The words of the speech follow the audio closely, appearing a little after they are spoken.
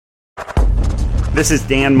This is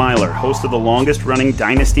Dan Myler, host of the longest-running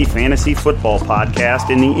Dynasty fantasy football podcast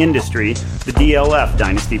in the industry, the DLF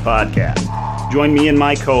Dynasty Podcast. Join me and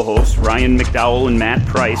my co-hosts, Ryan McDowell and Matt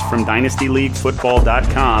Price from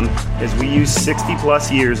DynastyLeagueFootball.com as we use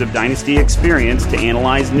 60-plus years of Dynasty experience to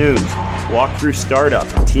analyze news, walk through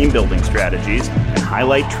startup and team-building strategies, and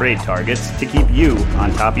highlight trade targets to keep you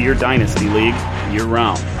on top of your Dynasty League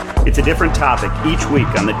year-round. It's a different topic each week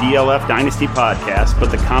on the DLF Dynasty Podcast,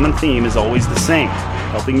 but the common theme is always the same,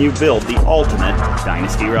 helping you build the ultimate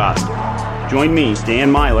Dynasty roster. Join me,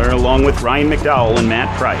 Dan Myler, along with Ryan McDowell and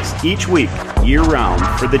Matt Price, each week, year-round,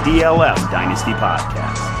 for the DLF Dynasty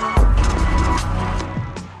Podcast.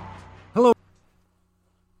 Hello.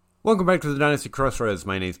 Welcome back to the Dynasty Crossroads.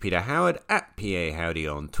 My name is Peter Howard, at PA Howdy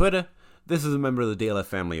on Twitter. This is a member of the DLF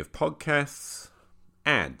family of podcasts.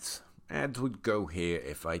 Ads would go here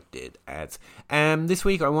if I did ads. This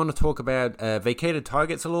week I want to talk about vacated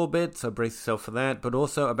targets a little bit, so brace yourself for that, but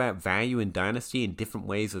also about value in Dynasty and different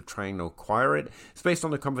ways of trying to acquire it. It's based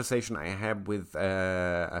on a conversation I had with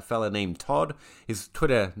a fella named Todd. His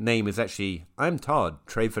Twitter name is actually, I'm Todd,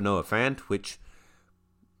 Trade for Noah Fant, which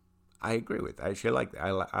I agree with. Actually,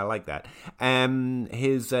 I like that.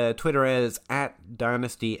 His Twitter is at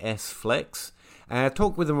DynastySFlex. I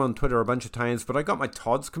talked with him on Twitter a bunch of times, but I got my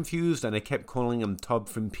Todds confused, and I kept calling him Todd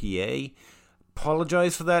from PA.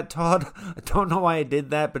 Apologize for that, Todd. I don't know why I did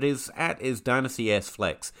that, but his at is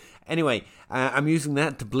DynastySFlex. Anyway, I'm using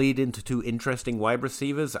that to bleed into two interesting wide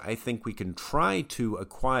receivers I think we can try to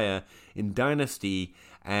acquire in Dynasty,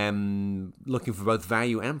 looking for both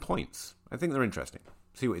value and points. I think they're interesting.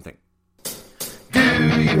 See what you think. Do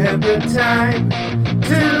you have the time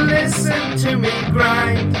to listen to me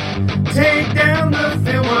grind? Take down the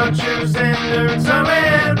film watchers and nerds all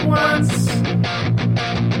at once.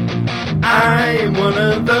 I am one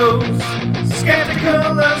of those,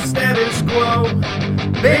 skeptical of status quo.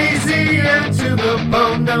 Bayesian to the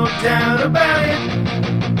bone, no doubt about it.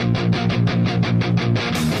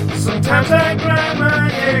 Sometimes I grind my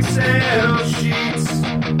Excel sheets.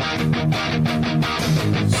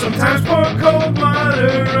 Sometimes pour cold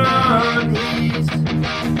water on heat.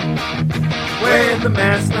 When the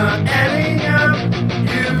math's not adding up,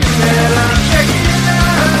 you better check it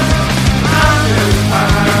out. I'm just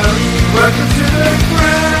piling. Welcome to the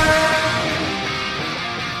ground.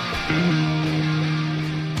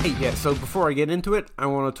 Hey, yeah, so before I get into it, I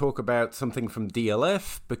want to talk about something from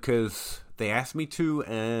DLF, because they asked me to,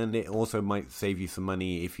 and it also might save you some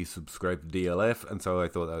money if you subscribe to DLF, and so I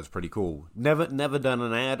thought that was pretty cool. Never done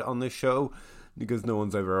an ad on this show, because no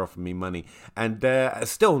one's ever offered me money, and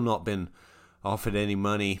still not been offered any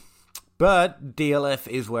money, but DLF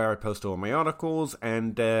is where I post all my articles,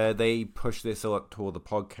 and they push this out to all the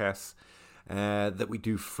podcasts that we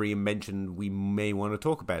do free and mention we may want to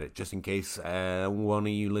talk about it, just in case one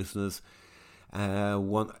of you listeners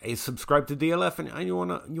is subscribed to DLF and you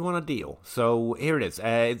want a deal. So here it is.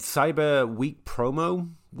 It's Cyber Week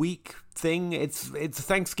promo week thing. It's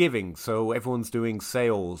Thanksgiving, so everyone's doing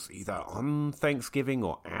sales either on Thanksgiving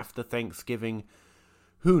or after Thanksgiving.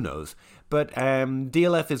 Who knows? But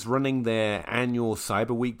DLF is running their annual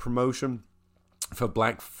Cyber Week promotion for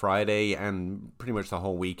Black Friday and pretty much the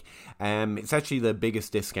whole week. It's actually the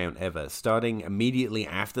biggest discount ever. Starting immediately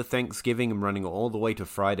after Thanksgiving and running all the way to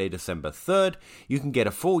Friday, December 3rd, you can get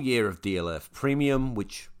a full year of DLF Premium,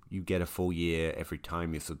 which you get a full year every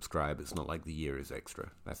time you subscribe. It's not like the year is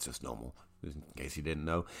extra. That's just normal, in case you didn't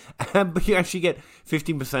know. But you actually get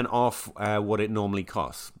 15% off what it normally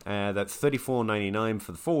costs. That's $34.99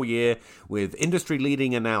 for the full year with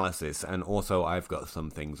industry-leading analysis. And also, I've got some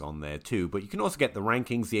things on there too. But you can also get the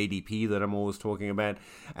rankings, the ADP that I'm always talking about.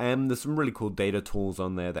 And there's some really cool data tools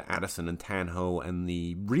on there that Addison and Tanho and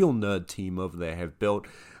the Real Nerd team over there have built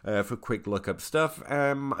for quick look-up stuff.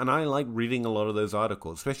 And I like reading a lot of those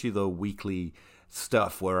articles, especially the weekly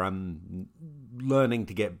stuff where I'm learning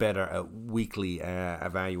to get better at weekly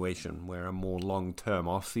evaluation, where I'm more long-term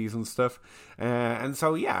off-season stuff. And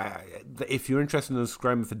so, yeah, if you're interested in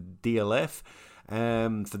subscribing for DLF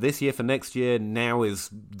for this year, for next year, now is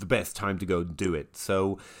the best time to go do it.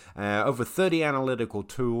 So over 30 analytical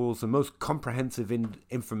tools, the most comprehensive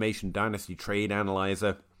information Dynasty trade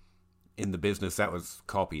analyzer in the business. That was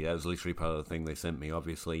copy. That was literally part of the thing they sent me,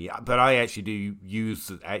 obviously. But I actually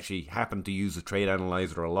happen to use the trade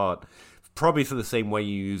analyzer a lot probably for the same way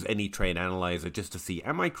you use any trade analyzer, just to see,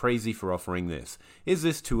 am I crazy for offering this? Is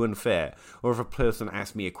this too unfair? Or if a person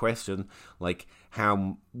asks me a question like,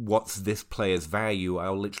 what's this player's value?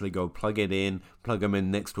 I'll literally go plug them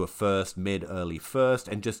in next to a first, mid, early first,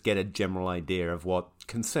 and just get a general idea of what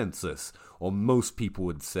consensus or most people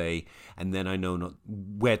would say, and then I know not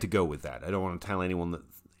where to go with that. I don't want to tell anyone that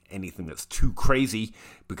anything that's too crazy,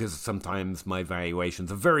 because sometimes my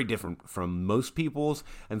valuations are very different from most people's,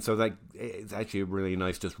 and so that it's actually a really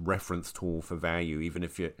nice just reference tool for value, even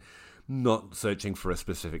if you're not searching for a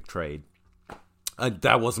specific trade.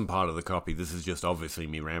 That wasn't part of the copy. This is just obviously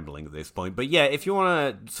me rambling at this point. But yeah, if you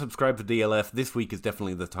want to subscribe to DLF, this week is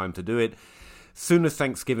definitely the time to do it. Soon as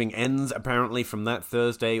Thanksgiving ends, apparently from that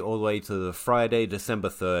Thursday all the way to the Friday, December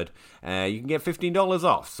 3rd, you can get $15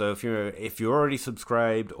 off. So if you're already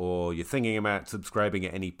subscribed, or you're thinking about subscribing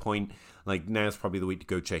at any point, like, now's probably the week to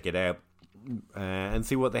go check it out and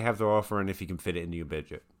see what they have to offer, and if you can fit it into your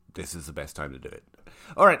budget, this is the best time to do it.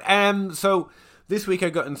 All right, so this week I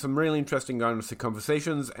got in some really interesting Dynasty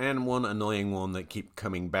conversations, and one annoying one that keep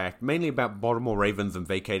coming back, mainly about Baltimore Ravens and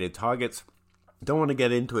vacated targets. Don't want to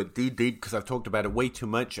get into it deep because I've talked about it way too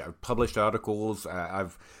much. I've published articles,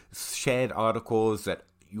 I've shared articles that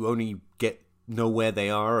you only know where they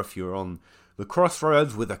are if you're on the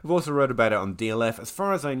Crossroads. I've also wrote about it on DLF. As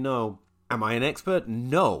far as I know, am I an expert?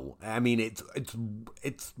 No. I mean,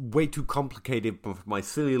 it's way too complicated for my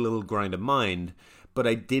silly little grind of mind. But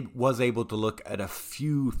I was able to look at a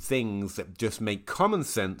few things that just make common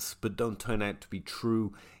sense, but don't turn out to be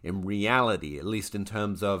true in reality, at least in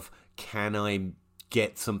terms of, can I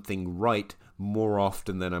get something right more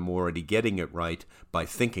often than I'm already getting it right by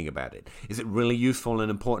thinking about it? Is it really useful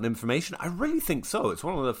and important information? I really think so. It's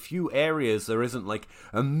one of the few areas there isn't like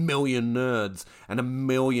a million nerds and a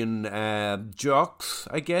million jocks,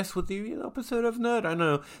 I guess, with the opposite of nerd, I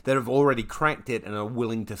know, that have already cracked it and are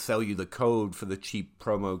willing to sell you the code for the cheap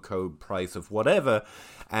promo code price of whatever.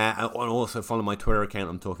 And also follow my Twitter account.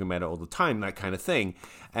 I'm talking about it all the time, that kind of thing.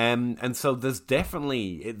 And so there's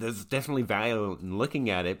definitely value in looking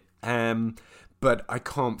at it. But I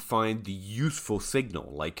can't find the useful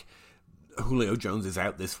signal, like Julio Jones is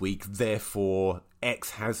out this week, therefore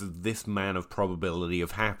X has this amount of probability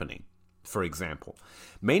of happening, for example.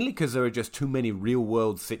 Mainly because there are just too many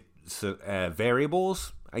real-world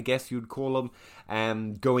variables, I guess you'd call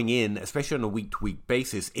them, going in, especially on a week-to-week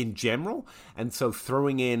basis in general. And so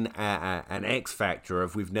throwing in an X factor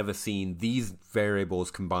of, we've never seen these variables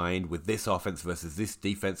combined with this offense versus this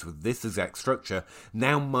defense with this exact structure,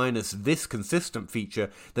 now minus this consistent feature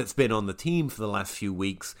that's been on the team for the last few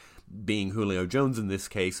weeks, being Julio Jones in this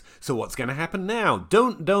case. So what's going to happen now?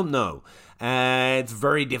 Don't know. It's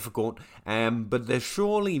very difficult, but there's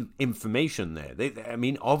surely information there.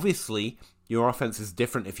 Obviously, your offense is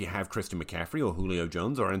different if you have Christian McCaffrey or Julio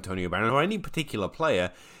Jones or Antonio Brown or any particular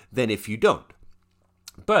player than if you don't.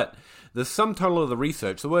 But the sum total of the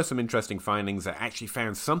research, there were some interesting findings that actually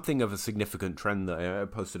found something of a significant trend that I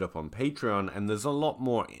posted up on Patreon, and there's a lot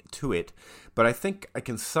more to it. But I think I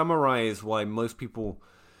can summarize why most people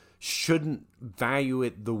shouldn't value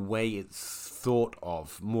it the way it's thought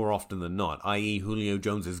of more often than not, i.e. Julio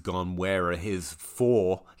Jones is gone, where are his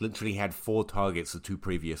literally had 4 targets the 2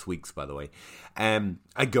 previous weeks, by the way,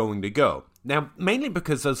 are going to go. Now, mainly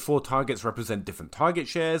because those 4 targets represent different target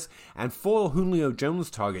shares, and 4 Julio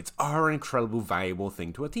Jones targets are an incredibly valuable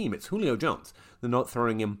thing to a team. It's Julio Jones. They're not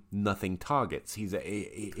throwing him nothing targets. He's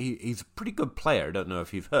a pretty good player. I don't know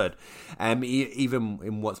if you've heard, even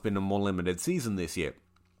in what's been a more limited season this year.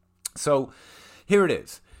 So, here it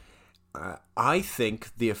is. I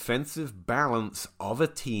think the offensive balance of a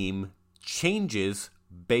team changes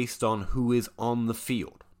based on who is on the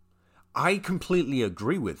field. I completely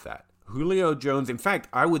agree with that. Julio Jones, in fact,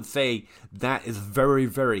 I would say that is very,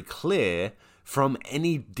 very clear from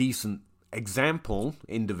any decent example,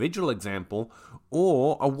 individual example,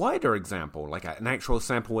 or a wider example, like an actual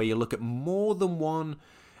sample where you look at more than one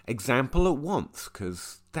example at once,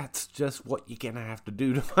 because that's just what you're going to have to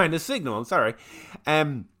do to find a signal. I'm sorry.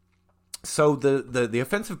 So the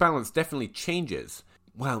offensive balance definitely changes.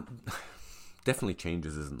 Well, definitely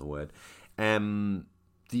changes isn't the word.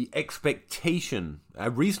 The expectation, a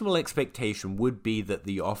reasonable expectation would be that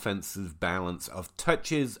the offensive balance of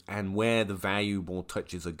touches and where the valuable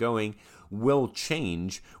touches are going will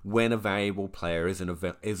change when a valuable player isn't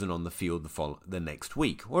on the field the next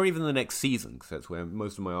week, or even the next season, because that's where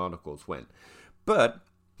most of my articles went. But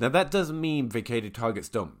now that doesn't mean vacated targets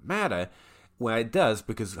don't matter. Well, it does,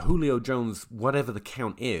 because Julio Jones, whatever the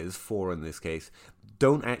count is, 4 in this case,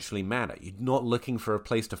 don't actually matter. You're not looking for a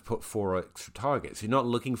place to put 4 extra targets. You're not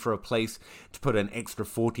looking for a place to put an extra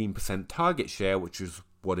 14% target share, which is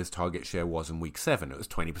what his target share was in week 7. It was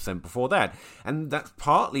 20% before that. And that's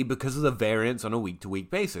partly because of the variance on a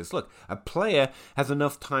week-to-week basis. Look, a player has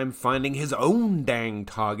enough time finding his own dang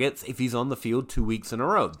targets if he's on the field 2 weeks in a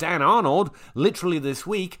row. Dan Arnold, literally this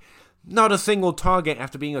week, not a single target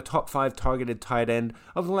after being a top 5 targeted tight end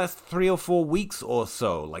over the last 3 or 4 weeks or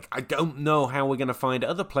so. Like, I don't know how we're going to find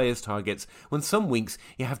other players' targets when some weeks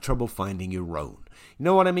you have trouble finding your own. You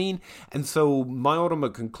know what I mean? And so my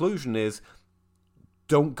ultimate conclusion is,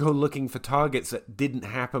 don't go looking for targets that didn't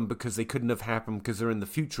happen because they couldn't have happened because they're in the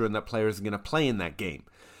future and that player isn't going to play in that game.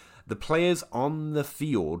 The players on the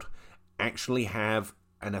field actually have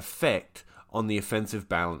an effect on the offensive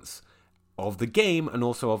balance of the game and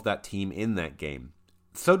also of that team in that game.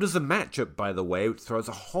 So does the matchup, by the way, which throws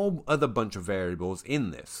a whole other bunch of variables in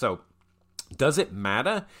this. So, does it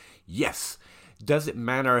matter? Yes. Does it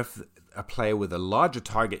matter if a player with a larger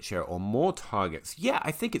target share or more targets? Yeah,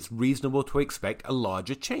 I think it's reasonable to expect a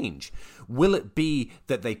larger change. Will it be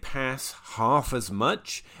that they pass half as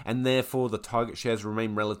much and therefore the target shares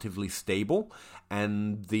remain relatively stable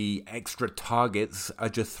and the extra targets are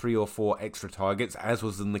just 3 or 4 extra targets, as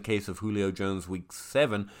was in the case of Julio Jones week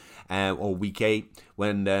 7 or week 8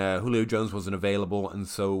 when Julio Jones wasn't available, and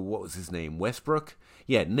so what was his name? Westbrook?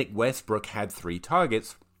 Yeah, Nick Westbrook had 3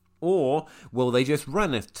 targets. Or will they just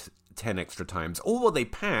run it 10 extra times? Or will they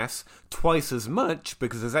pass twice as much,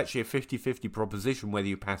 because there's actually a 50-50 proposition whether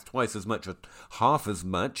you pass twice as much or half as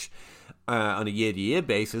much on a year-to-year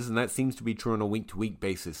basis, and that seems to be true on a week-to-week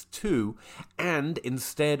basis too. And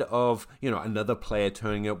instead of, another player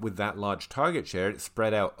turning up with that large target share, it's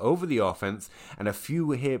spread out over the offense, and a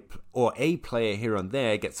few here or a player here and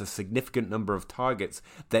there gets a significant number of targets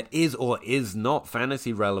that is or is not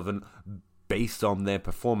fantasy relevant based on their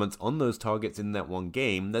performance on those targets in that one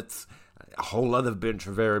game. That's a whole other bunch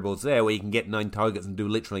of variables there, where you can get 9 targets and do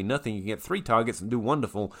literally nothing. You can get 3 targets and do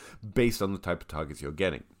wonderful based on the type of targets you're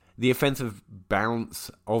getting. The offensive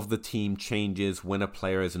balance of the team changes when a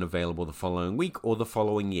player isn't available the following week or the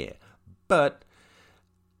following year. But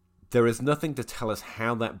there is nothing to tell us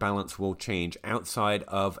how that balance will change outside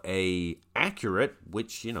of a accurate,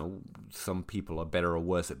 which, some people are better or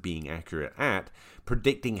worse at being accurate at,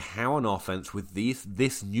 predicting how an offense with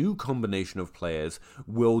this new combination of players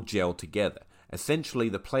will gel together. Essentially,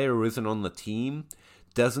 the player who isn't on the team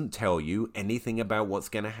doesn't tell you anything about what's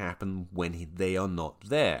going to happen when they are not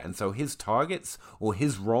there. And so his targets or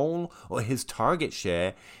his role or his target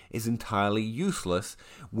share is entirely useless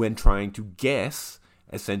when trying to guess,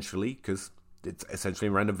 essentially, because it's essentially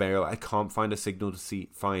a random variable. I can't find a signal to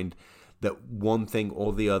find that one thing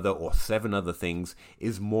or the other or 7 other things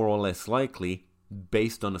is more or less likely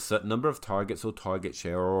based on a certain number of targets or target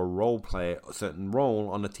share or a certain role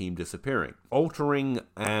on a team disappearing. Altering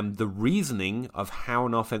the reasoning of how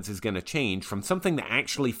an offense is going to change from something that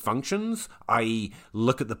actually functions, i.e.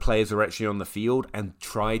 look at the players who are actually on the field and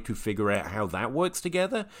try to figure out how that works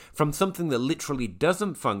together, from something that literally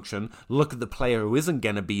doesn't function, look at the player who isn't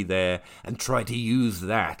going to be there and try to use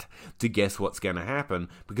that to guess what's going to happen,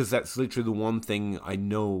 because that's literally the one thing I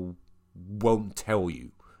know won't tell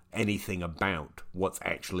you anything about what's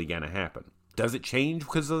actually going to happen. Does it change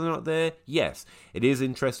because they're not there? Yes. It is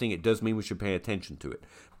interesting. It does mean we should pay attention to it.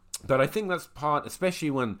 But I think that's part,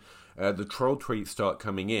 especially when the troll tweets start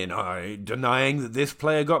coming in, denying that this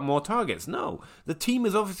player got more targets. No. The team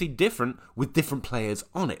is obviously different with different players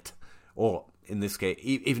on it. Or, in this case,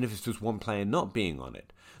 even if it's just one player not being on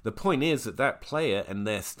it. The point is that player and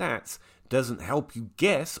their stats doesn't help you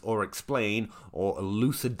guess or explain or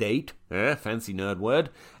elucidate, fancy nerd word,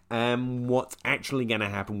 what's actually going to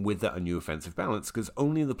happen with that new offensive balance, because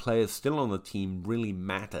only the players still on the team really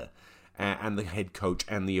matter, and the head coach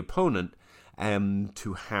and the opponent,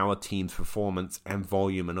 to how a team's performance and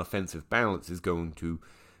volume and offensive balance is going to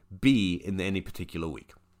be in any particular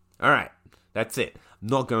week. All right, that's it. I'm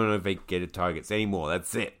not going to vacated targets anymore.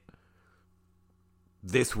 That's it.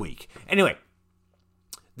 This week. Anyway,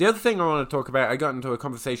 the other thing I want to talk about, I got into a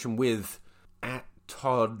conversation with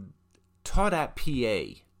Todd at PA.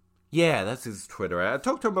 Yeah, that's his Twitter. I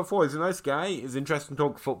talked to him before. He's a nice guy. He's interesting to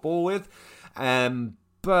talk football with.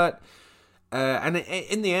 But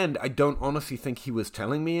in the end, I don't honestly think he was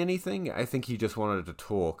telling me anything. I think he just wanted to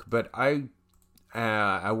talk. But I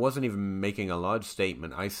wasn't even making a large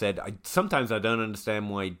statement. I said, sometimes I don't understand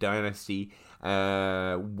why Dynasty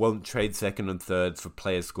won't trade second and thirds for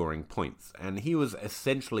players scoring points. And he was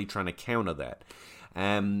essentially trying to counter that.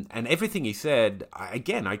 And everything he said,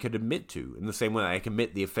 again, I could admit to. In the same way I can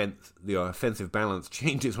admit the offensive balance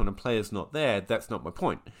changes when a player's not there. That's not my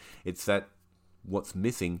point. It's that what's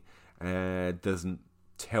missing doesn't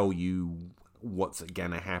tell you what's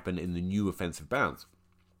going to happen in the new offensive balance.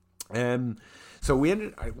 So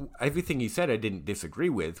everything he said I didn't disagree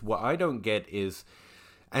with. What I don't get is,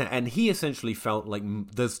 and he essentially felt like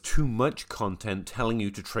there's too much content telling you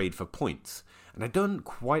to trade for points. And I don't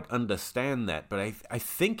quite understand that, but I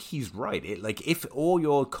think he's right. If all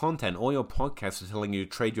your content, all your podcasts are telling you to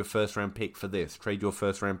trade your first round pick for this, trade your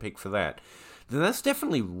first round pick for that, then that's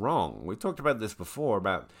definitely wrong. We've talked about this before,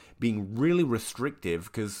 about being really restrictive,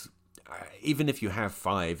 because even if you have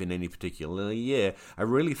 5 in any particular year, I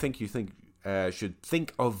really think you should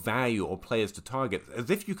think of value or players to target as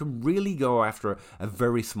if you can really go after a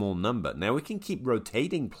very small number. Now, we can keep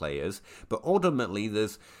rotating players, but ultimately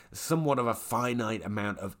there's somewhat of a finite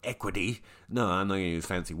amount of equity. No, I'm not going to use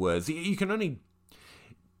fancy words. You can only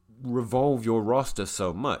revolve your roster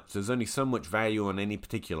so much. There's only so much value on any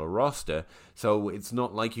particular roster, so it's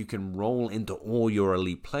not like you can roll into all your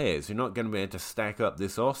elite players. You're not going to be able to stack up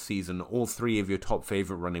this offseason all 3 of your top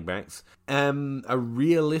favorite running backs. A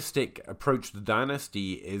realistic approach to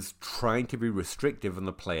Dynasty is trying to be restrictive on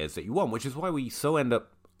the players that you want, which is why we so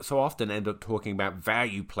often end up talking about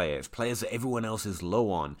value players that everyone else is low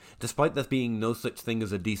on. Despite there being no such thing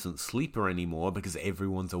as a decent sleeper anymore because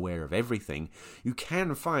everyone's aware of everything, you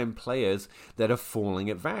can find players that are falling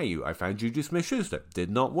at value. I found Juju Smith-Schuster. Did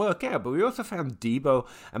not work out, but we also found Debo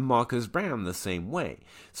and Marcus Brown the same way.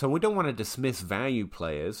 So we don't want to dismiss value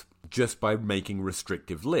players just by making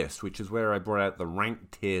restrictive lists, which is where I brought out the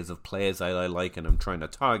ranked tiers of players that I like and I'm trying to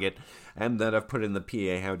target, and that I've put in the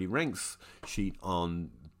PA Howdy Ranks sheet on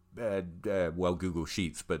Google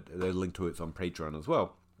Sheets, but the link to it's on Patreon as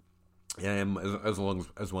well,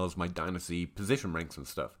 as well as my Dynasty position ranks and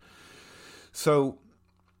stuff. So,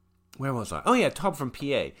 where was I? Oh yeah, Todd from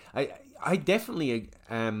PA. I definitely,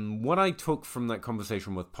 what I took from that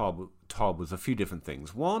conversation with Todd was a few different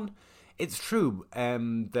things. One, it's true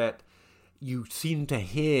that you seem to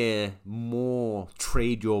hear more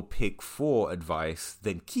trade your pick for advice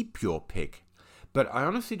than keep your pick. But I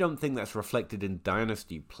honestly don't think that's reflected in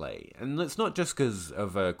Dynasty play. And it's not just because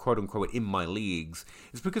of quote-unquote in my leagues.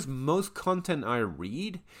 It's because most content I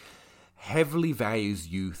read heavily values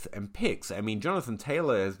youth and picks. I mean, Jonathan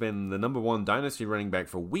Taylor has been the number 1 Dynasty running back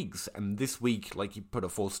for weeks, and this week, he put a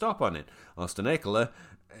full stop on it. Austin Eckler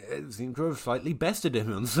seemed to have slightly bested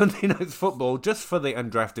him on Sunday Night Football just for the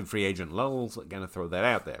undrafted free agent lulls. I'm going to throw that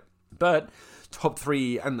out there. But top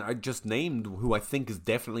 3, and I just named who I think is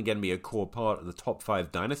definitely going to be a core part of the top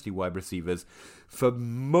 5 Dynasty wide receivers for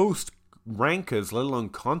most rankers, let alone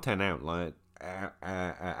content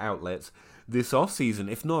outlets this offseason,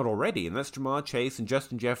 if not already. And that's Jamar Chase and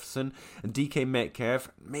Justin Jefferson and DK Metcalf,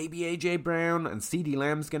 maybe AJ Brown, and CeeDee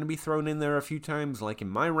Lamb's going to be thrown in there a few times, like in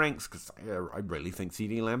my ranks, because I really think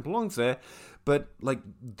CeeDee Lamb belongs there. But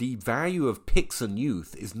the value of picks and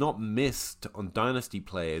youth is not missed on Dynasty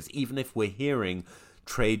players, even if we're hearing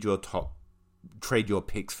trade your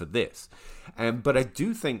picks for this. But I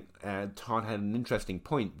do think Todd had an interesting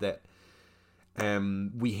point that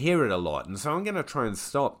we hear it a lot, and so I'm going to try and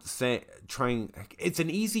stop trying. It's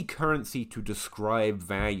an easy currency to describe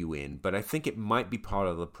value in, but I think it might be part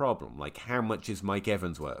of the problem. Like, how much is Mike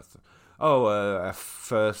Evans worth? Oh, a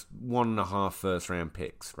 1.5 first round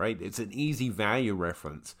picks, right? It's an easy value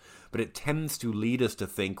reference, but it tends to lead us to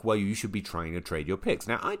think, well, you should be trying to trade your picks.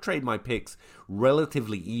 Now, I trade my picks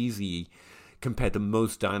relatively easy compared to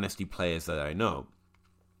most Dynasty players that I know,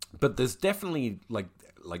 but there's definitely, like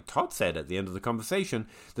Todd said at the end of the conversation,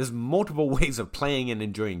 there's multiple ways of playing and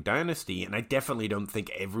enjoying Dynasty, and I definitely don't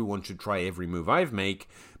think everyone should try every move I make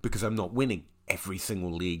because I'm not winning every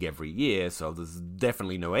single league every year, so there's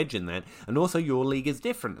definitely no edge in that. And also, your league is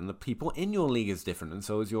different, and the people in your league is different, and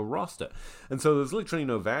so is your roster. And so there's literally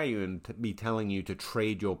no value in me telling you to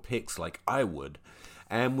trade your picks like I would.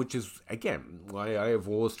 Which is, again, why I have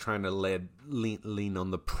always trying to lean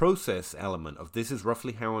on the process element of this is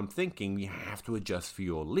roughly how I'm thinking. You have to adjust for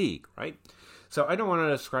your league, right? So I don't want to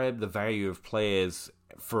describe the value of players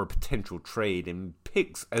for a potential trade in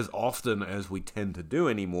picks as often as we tend to do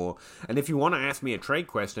anymore. And if you want to ask me a trade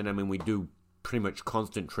question, I mean, we do pretty much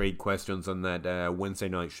constant trade questions on that Wednesday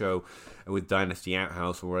night show with Dynasty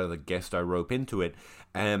Outhouse or whatever guest I rope into it.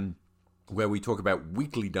 Where we talk about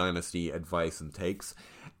weekly Dynasty advice and takes.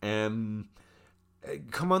 And I think, like,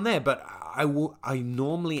 come on there, but I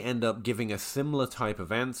normally end up giving a similar type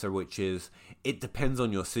of answer, which is it depends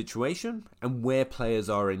on your situation and where players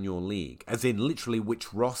are in your league, as in literally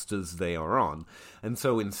which rosters they are on. And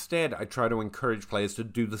so instead, I try to encourage players to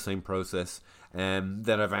do the same process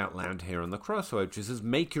that I've outlined here on the Crossroads, which is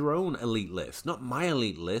make your own elite list. Not my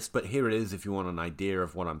elite list, but here it is if you want an idea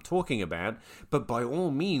of what I'm talking about. But by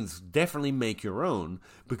all means, definitely make your own,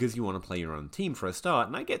 because you want to play your own team for a start,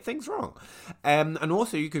 and I get things wrong. And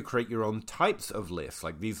also you could create your own types of lists,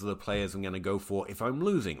 like these are the players I'm going to go for if I'm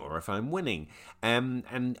losing or if I'm winning.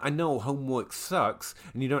 And I know homework sucks,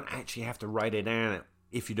 and you don't actually have to write it down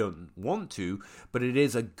if you don't want to, but it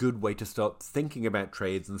is a good way to start thinking about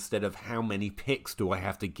trades instead of how many picks do I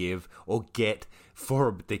have to give or get for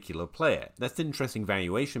a particular player. That's an interesting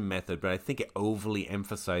valuation method, but I think it overly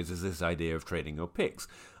emphasizes this idea of trading your picks.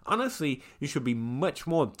 Honestly, you should be much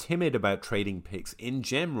more timid about trading picks in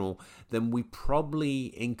general than we probably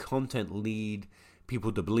in content lead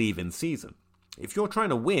people to believe in season. If you're trying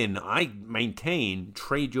to win, I maintain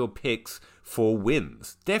trade your picks for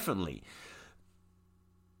wins, definitely.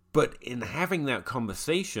 But in having that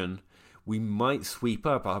conversation, we might sweep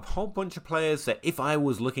up a whole bunch of players that if I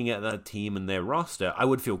was looking at that team and their roster, I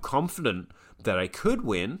would feel confident that I could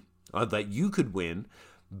win, or that you could win,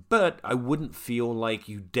 but I wouldn't feel like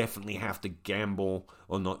you definitely have to gamble,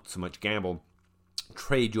 or not so much gamble,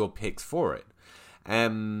 trade your picks for it.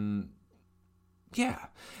 There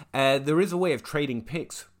is a way of trading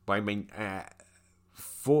picks by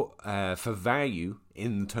for value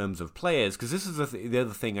in terms of players, because this is the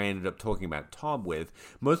other thing I ended up talking about Todd with.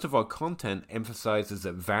 Most of our content emphasizes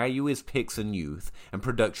that value is picks and youth, and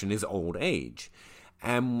production is old age.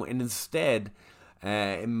 And instead,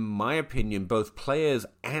 in my opinion, both players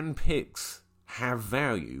and picks have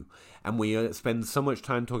value, and we spend so much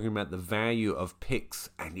time talking about the value of picks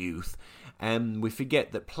and youth, and we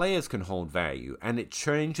forget that players can hold value, and it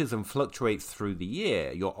changes and fluctuates through the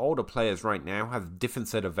year. Your older players right now have a different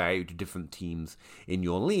set of value to different teams in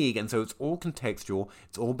your league, and so it's all contextual.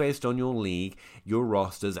 It's all based on your league, your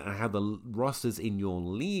rosters, and how the rosters in your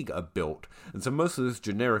league are built. And so most of this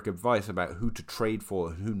generic advice about who to trade for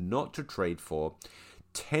and who not to trade for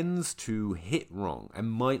tends to hit wrong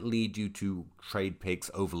and might lead you to trade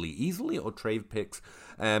picks overly easily or trade picks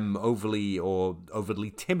overly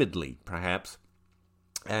timidly, perhaps,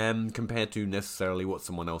 compared to necessarily what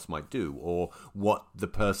someone else might do or what the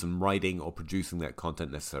person writing or producing that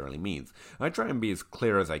content necessarily means. I try and be as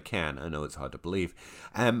clear as I can, I know it's hard to believe,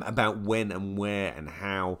 about when and where and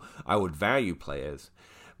how I would value players,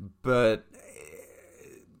 but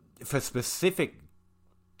for specific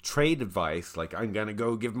trade advice, like I'm going to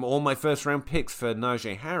go give them all my first round picks for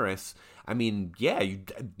Najee Harris, I mean,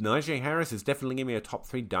 Najee Harris is definitely going to be a top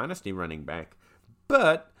 3 Dynasty running back,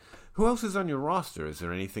 but who else is on your roster? Is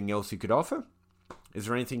there anything else you could offer? Is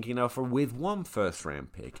there anything you can offer with one first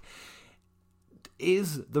round pick?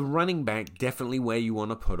 Is the running back definitely where you want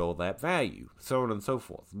to put all that value? So on and so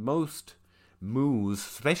forth. Most moves,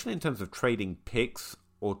 especially in terms of trading picks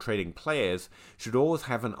or trading players, should always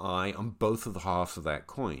have an eye on both of the halves of that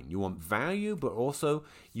coin. You want value, but also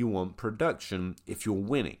you want production if you're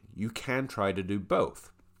winning. You can try to do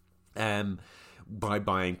both by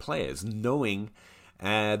buying players, knowing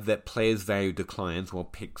that players' value declines while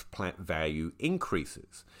picks' value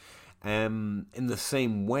increases. In the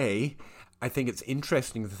same way, I think it's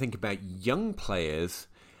interesting to think about young players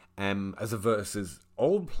as versus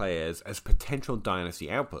old players as potential dynasty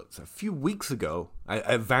outputs. A few weeks ago,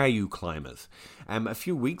 value climbers. A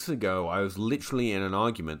few weeks ago, I was literally in an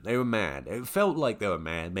argument. They were mad. It felt like they were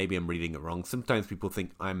mad. Maybe I'm reading it wrong. Sometimes people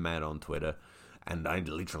think I'm mad on Twitter, and I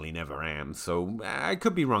literally never am, so I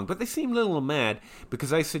could be wrong. But they seemed a little mad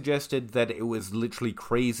because I suggested that it was literally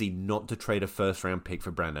crazy not to trade a first-round pick for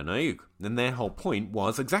Brandon Ayuk. And their whole point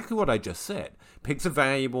was exactly what I just said. Picks are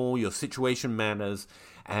valuable, your situation matters,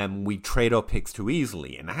 and we trade our picks too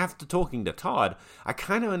easily. And after talking to Todd, I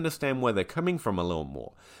kind of understand where they're coming from a little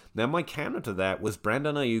more. Now, my counter to that was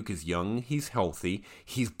Brandon Ayuk is young, he's healthy,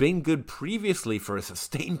 he's been good previously for a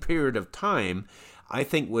sustained period of time. I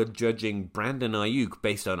think we're judging Brandon Ayuk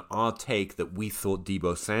based on our take that we thought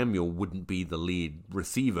Deebo Samuel wouldn't be the lead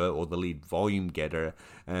receiver or the lead volume getter,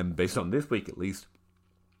 based on this week at least,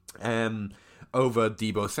 over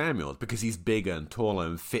Deebo Samuel, because he's bigger and taller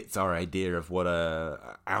and fits our idea of what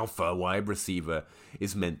a alpha wide receiver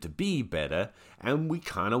is meant to be better, and we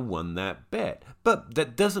kind of won that bet. But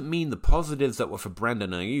that doesn't mean the positives that were for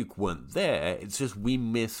Brandon Ayuk weren't there. It's just we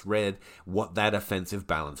misread what that offensive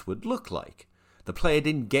balance would look like. The player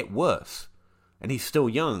didn't get worse. And he's still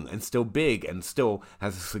young and still big and still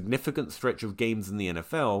has a significant stretch of games in the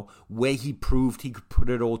NFL where he proved he could put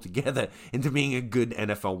it all together into being a good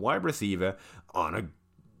NFL wide receiver on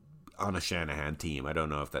a Shanahan team. I don't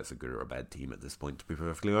know if that's a good or a bad team at this point, to be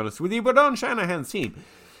perfectly honest with you, but on Shanahan's team.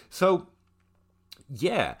 So,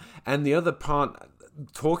 yeah. And the other part,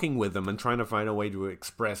 talking with them and trying to find a way to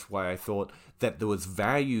express why I thought that there was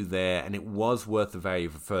value there and it was worth the value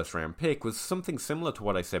of a first-round pick, was something similar to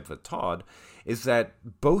what I said for Todd, is that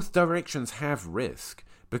both directions have risk.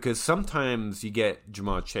 Because sometimes you get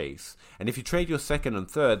Jamar Chase, and if you trade your second and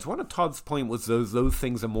thirds, one of Todd's point was those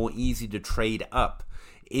things are more easy to trade up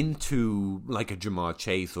into like a Jamar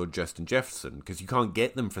Chase or Justin Jefferson, because you can't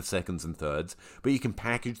get them for seconds and thirds, but you can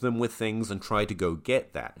package them with things and try to go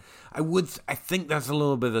get that. I think that's a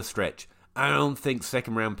little bit of a stretch. I don't think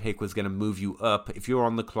second round pick was going to move you up if you're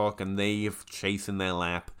on the clock and they have Chase in their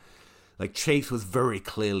lap. Like, Chase was very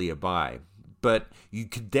clearly a buy. But you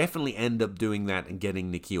could definitely end up doing that and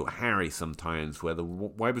getting N'Keal Harry sometimes, where the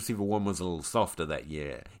wide receiver one was a little softer that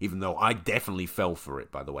year, even though I definitely fell for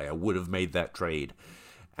it, by the way. I would have made that trade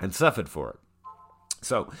and suffered for it.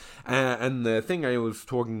 So, and the thing I was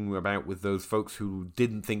talking about with those folks who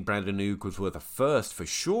didn't think Brandon Ayuk was worth a first for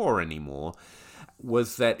sure anymore,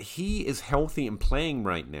 was that he is healthy and playing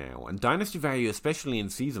right now, and dynasty value, especially in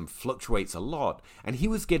season, fluctuates a lot, and he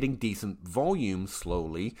was getting decent volume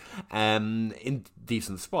slowly in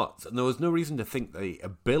decent spots, and there was no reason to think the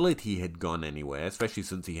ability had gone anywhere, especially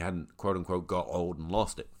since he hadn't, quote-unquote, got old and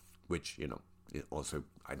lost it, which, you know, also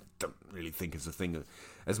I don't really think is a thing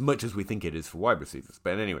as much as we think it is for wide receivers.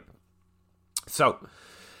 But anyway, so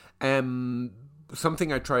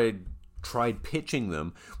something I tried pitching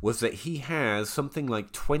them was that he has something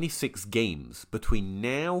like 26 games between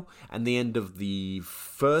now and the end of the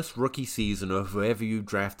first rookie season of whoever you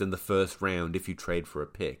draft in the first round if you trade for a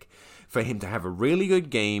pick, for him to have a really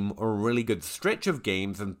good game or a really good stretch of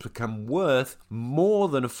games and become worth more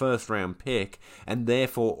than a first round pick and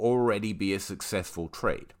therefore already be a successful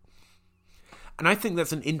trade. And I think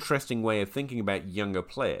that's an interesting way of thinking about younger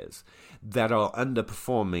players that are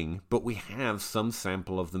underperforming, but we have some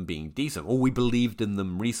sample of them being decent, or we believed in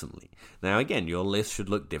them recently. Now, again, your list should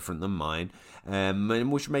look different than mine,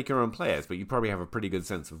 and we should make our own players, but you probably have a pretty good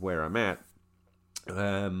sense of where I'm at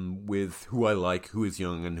with who I like, who is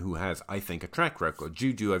young, and who has, I think, a track record.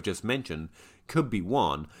 Juju, I've just mentioned, could be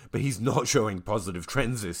one, but he's not showing positive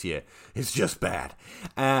trends this year. It's just bad,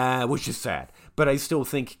 which is sad. But I still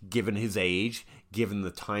think, given his age, given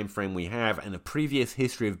the time frame we have, and a previous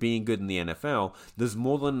history of being good in the NFL, there's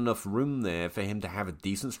more than enough room there for him to have a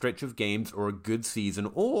decent stretch of games or a good season,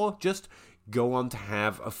 or just go on to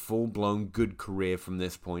have a full-blown good career from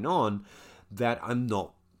this point on, that I'm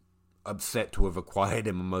not upset to have acquired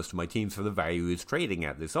him on most of my teams for the value he's trading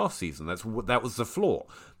at this offseason. That was the flaw.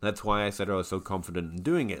 That's why I said I was so confident in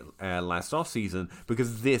doing it last offseason,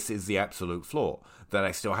 because this is the absolute flaw, that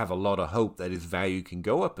I still have a lot of hope that his value can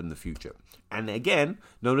go up in the future. And again,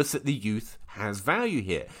 notice that the youth has value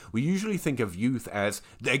here. We usually think of youth as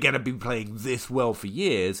they're going to be playing this well for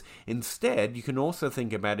years. Instead, you can also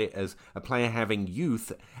think about it as a player having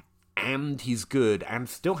youth and he's good and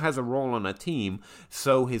still has a role on a team,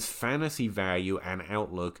 so his fantasy value and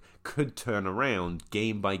outlook could turn around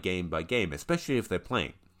game by game by game, especially if they're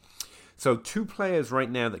playing. So 2 players right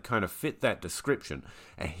now that kind of fit that description.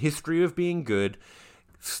 A history of being good,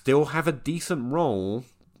 still have a decent role.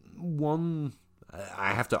 One,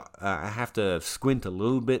 I have to squint a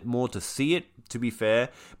little bit more to see it, to be fair,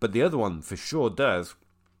 but the other one for sure does.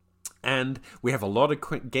 And we have a lot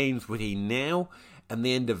of games between now and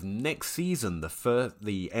the end of next season,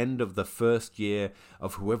 the end of the first year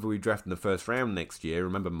of whoever we draft in the first round next year.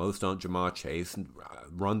 Remember, most aren't Jamar Chase.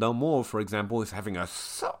 Rondale Moore, for example, is having a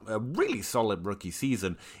really solid rookie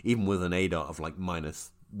season, even with an ADOT of like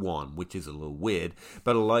 -1, which is a little weird.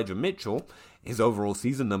 But Elijah Mitchell, his overall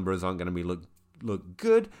season numbers aren't going to be look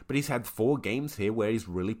good, but he's had 4 games here where he's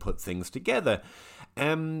really put things together.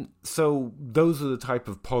 So those are the type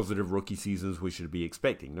of positive rookie seasons we should be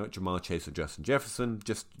expecting. Not Jamar Chase or Justin Jefferson,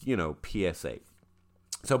 just, PSA.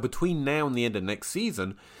 So between now and the end of next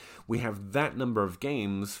season, we have that number of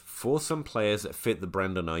games for some players that fit the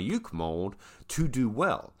Brandon Ayuk mold to do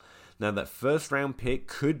well. Now, that first round pick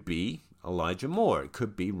could be Elijah Moore, it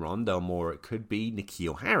could be Rondale Moore, it could be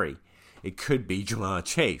N'Keal Harry, it could be Jamar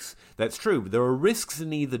Chase. That's true, but there are risks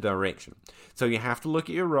in either direction. So you have to look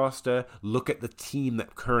at your roster, look at the team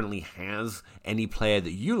that currently has any player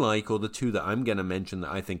that you like, or the 2 that I'm going to mention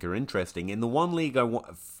that I think are interesting. In the one league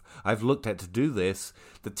I've looked at to do this,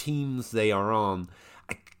 the teams they are on,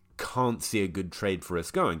 I can't see a good trade for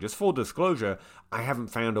us going. Just full disclosure, I haven't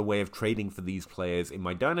found a way of trading for these players in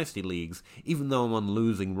my Dynasty leagues, even though I'm on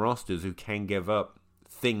losing rosters who can give up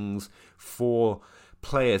things for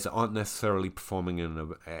players that aren't necessarily performing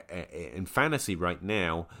in fantasy right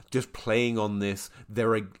now. Just playing on this,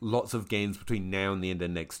 there are lots of games between now and the end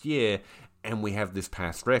of next year, and we have this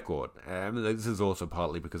past record. This is also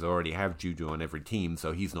partly because I already have Juju on every team,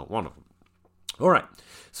 so he's not one of them. Alright,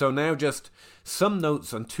 so now just some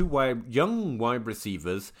notes on two young wide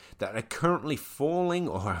receivers that are currently falling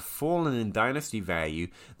or have fallen in dynasty value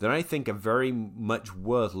that I think are very much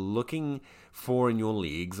worth looking for in your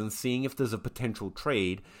leagues and seeing if there's a potential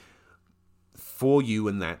trade for you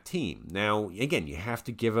and that team. Now, again, you have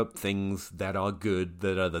to give up things that are good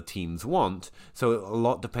that other teams want, so a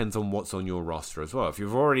lot depends on what's on your roster as well. If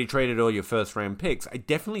you've already traded all your first round picks, I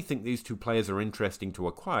definitely think these two players are interesting to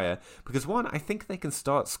acquire because, one, I think they can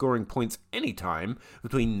start scoring points anytime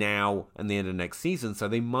between now and the end of next season, so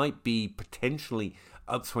they might be potentially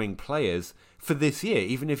upswing players for this year,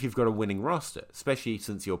 even if you've got a winning roster, especially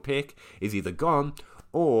since your pick is either gone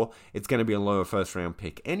or it's going to be a lower first-round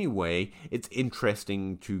pick anyway. It's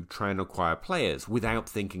interesting to try and acquire players without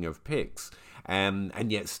thinking of picks,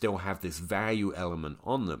 and yet still have this value element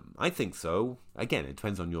on them. I think so. Again, it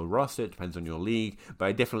depends on your roster, it depends on your league, but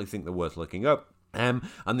I definitely think they're worth looking up. On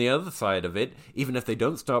the other side of it, even if they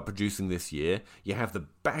don't start producing this year, you have the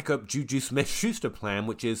backup Juju Smith-Schuster plan,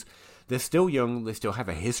 which is they're still young, they still have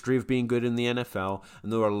a history of being good in the NFL,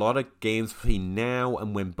 and there are a lot of games between now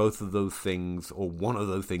and when both of those things, or one of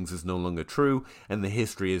those things, is no longer true, and the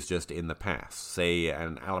history is just in the past. Say,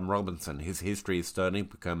 an Allen Robinson, his history is starting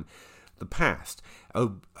to become the past.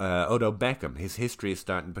 Odell Beckham, his history is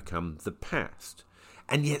starting to become the past.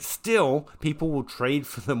 And yet still, people will trade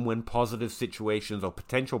for them when positive situations or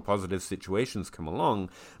potential positive situations come along.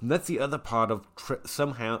 And that's the other part of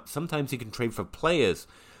sometimes you can trade for players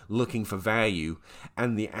looking for value,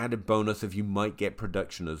 and the added bonus of you might get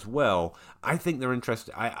production as well. I think they're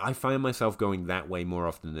interested. I find myself going that way more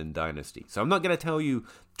often than Dynasty. So I'm not going to tell you,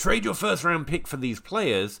 trade your first round pick for these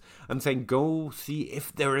players. I'm saying go see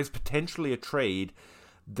if there is potentially a trade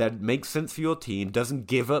that makes sense for your team, doesn't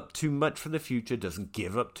give up too much for the future, doesn't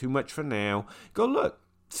give up too much for now. Go look,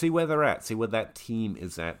 see where they're at, see where that team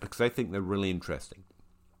is at, because I think they're really interesting.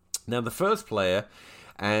 Now, the first player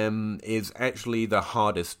is actually the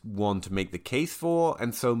hardest one to make the case for,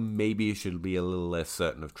 and so maybe you should be a little less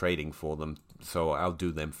certain of trading for them, so I'll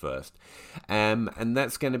do them first. And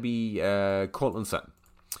that's going to be Courtland Sutton.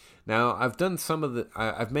 Now, I've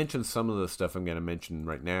mentioned some of the stuff I'm going to mention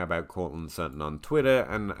right now about Courtland Sutton on Twitter,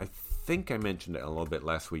 and I think I mentioned it a little bit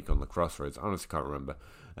last week on the Crossroads. I honestly can't remember.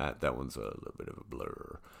 That one's a little bit of a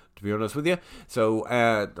blur, to be honest with you. So,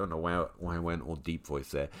 I don't know why I went all deep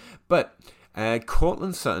voice there. But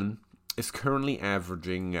Courtland Sutton is currently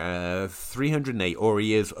averaging 308, or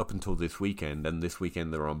he is up until this weekend, and this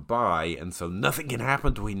weekend they're on bye, and so nothing can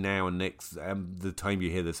happen between now and next the time you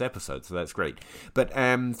hear this episode, so that's great. But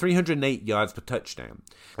 308 yards per touchdown.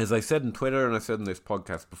 As I said on Twitter, and I said in this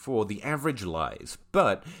podcast before, the average lies,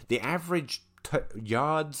 but the average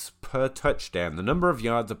yards per touchdown, the number of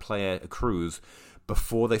yards a player accrues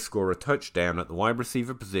before they score a touchdown at the wide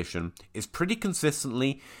receiver position, is pretty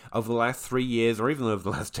consistently, over the last 3 years, or even over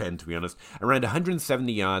the last 10 to be honest, around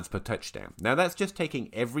 170 yards per touchdown. Now that's just taking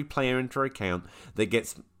every player into account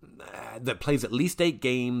that plays at least 8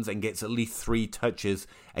 games and gets at least 3 touches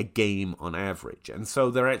a game on average. And so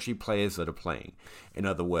they're actually players that are playing, in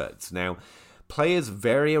other words. Now, players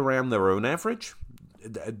vary around their own average.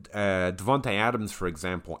 Devontae Adams, for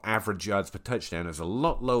example, average yards per touchdown is a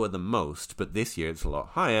lot lower than most, but this year it's a lot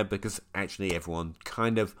higher because actually everyone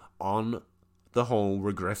kind of, on the whole,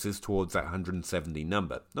 regresses towards that 170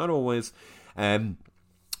 number. Not always, and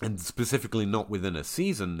specifically not within a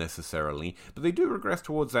season necessarily, but they do regress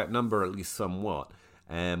towards that number at least somewhat.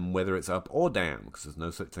 Whether it's up or down, because there's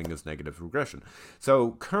no such thing as negative regression.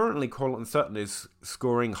 So currently, Courtland Sutton is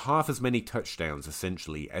scoring half as many touchdowns,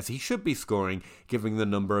 essentially, as he should be scoring, given the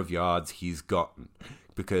number of yards he's gotten,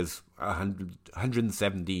 because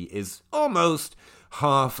 170 is almost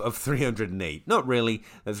half of 308. Not really.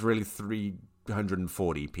 That's really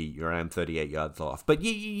 340, Pete. You're around 38 yards off. But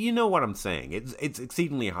you know what I'm saying. It's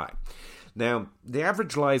exceedingly high. Now, the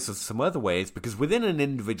average lies in some other ways, because within an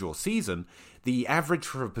individual season, the average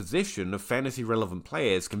for a position of fantasy-relevant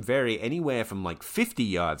players can vary anywhere from like 50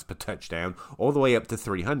 yards per touchdown all the way up to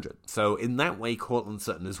 300. So in that way, Courtland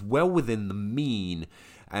Sutton is well within the mean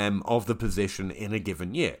of the position in a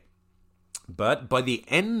given year. But by the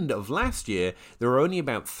end of last year, there were only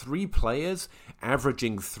about 3 players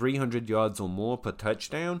averaging 300 yards or more per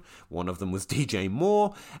touchdown. One of them was DJ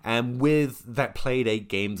Moore, and that played 8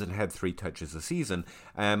 games and had 3 touches a season.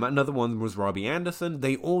 Another one was Robbie Anderson.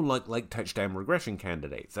 They all look like touchdown regression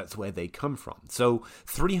candidates. That's where they come from. So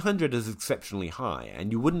 300 is exceptionally high,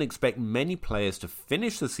 and you wouldn't expect many players to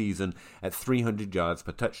finish the season at 300 yards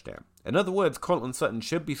per touchdown. In other words, Courtland Sutton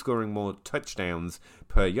should be scoring more touchdowns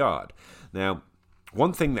per yard. Now,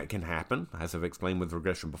 one thing that can happen, as I've explained with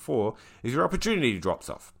regression before, is your opportunity drops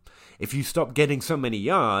off. If you stop getting so many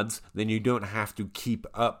yards, then you don't have to keep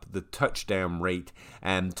up the touchdown rate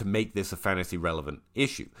to make this a fantasy relevant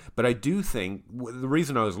issue. But I do think, the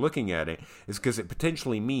reason I was looking at it is because it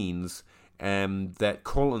potentially means that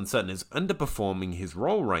Courtland Sutton is underperforming his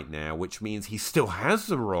role right now, which means he still has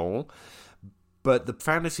the role, but the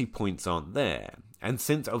fantasy points aren't there. And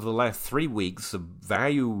since over the last 3 weeks,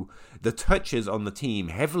 the touches on the team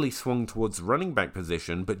heavily swung towards the running back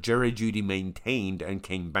position, but Jerry Jeudy maintained and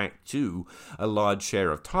came back to a large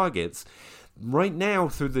share of targets. Right now,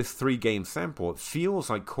 through this 3-game sample, it feels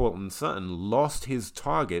like Courtland Sutton lost his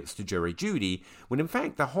targets to Jerry Jeudy, when in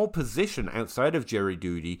fact the whole position outside of Jerry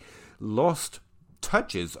Jeudy lost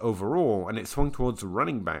touches overall, and it swung towards the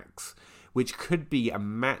running backs, which could be a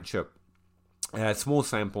matchup, small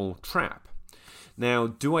sample trap. Now,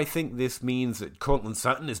 do I think this means that Courtland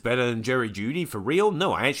Sutton is better than Jerry Jeudy for real?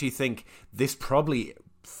 No, I actually think this probably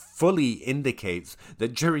fully indicates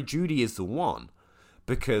that Jerry Jeudy is the one,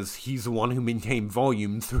 because he's the one who maintained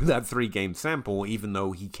volume through that 3-game sample, even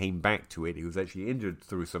though he came back to it. He was actually injured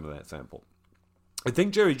through some of that sample. I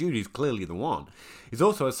think Jerry Jeudy is clearly the one. He's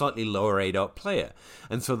also a slightly lower ADOT player,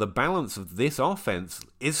 and so the balance of this offense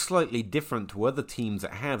is slightly different to other teams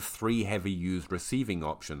that have 3 heavy used receiving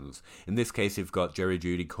options. In this case, you've got Jerry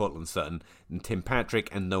Jeudy, Courtland Sutton, and Tim Patrick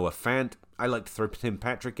and Noah Fant. I like to throw Tim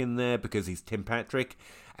Patrick in there because he's Tim Patrick,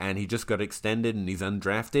 and he just got extended and he's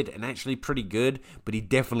undrafted and actually pretty good, but he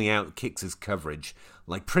definitely outkicks his coverage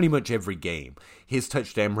like pretty much every game. His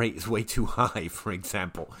touchdown rate is way too high, for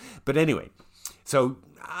example. But anyway, so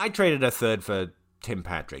I traded a third for Tim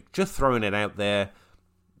Patrick, just throwing it out there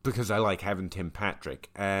because I like having Tim Patrick.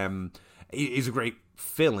 He's a great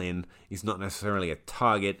fill-in. He's not necessarily a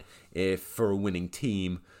target for a winning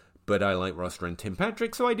team, but I like rostering Tim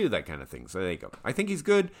Patrick, so I do that kind of thing. So there you go. I think he's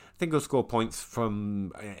good. I think he'll score points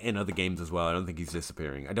in other games as well. I don't think he's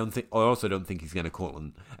disappearing. I also don't think he's going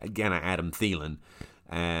to Adam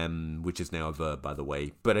Thielen, which is now a verb, by the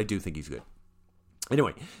way. But I do think he's good.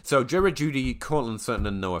 Anyway, so Jerry Jeudy, Courtland Sutton,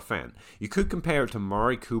 and Noah Fant. You could compare it to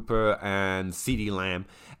Mari Cooper and CeeDee Lamb,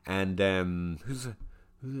 and who's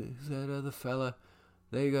that other fella?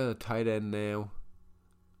 There you go, the tight end now.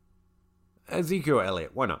 Ezekiel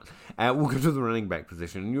Elliott, why not? We'll go to the running back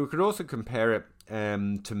position. You could also compare it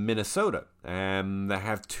to Minnesota, that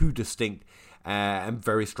have 2 distinct and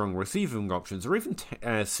very strong receiving options, or even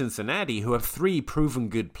Cincinnati, who have 3 proven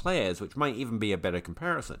good players, which might even be a better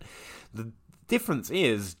comparison. The difference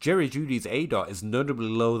is Jerry Jeudy's ADOT is notably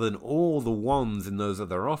lower than all the ones in those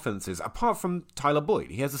other offenses, apart from Tyler Boyd.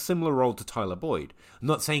 He has a similar role to Tyler Boyd. I'm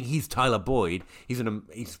not saying he's Tyler Boyd.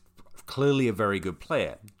 He's clearly a very good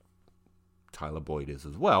player. Tyler Boyd is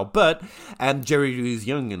as well, but Jerry Jeudy is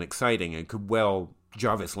young and exciting and could well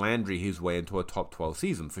Jarvis Landry his way into a top 12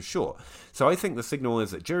 season for sure. So I think the signal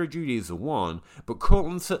is that Jerry Jeudy is the one, but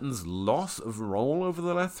Courtland Sutton's loss of role over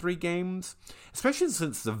the last 3 games, especially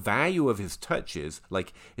since the value of his touches,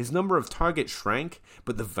 like his number of targets shrank,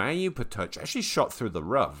 but the value per touch actually shot through the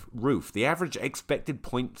roof. The average expected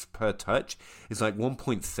points per touch is like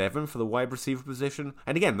 1.7 for the wide receiver position,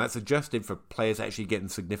 and again, that's adjusted for players actually getting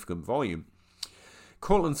significant volume.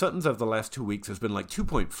 Courtland Sutton's over the last 2 weeks has been like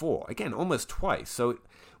 2.4. Again, almost twice. So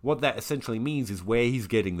what that essentially means is where he's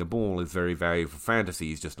getting the ball is very valuable for fantasy.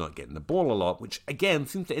 He's just not getting the ball a lot, which again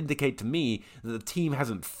seems to indicate to me that the team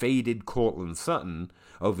hasn't faded Courtland Sutton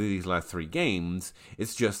over these last 3 games.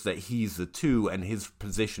 It's just that he's the 2 and his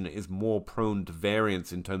position is more prone to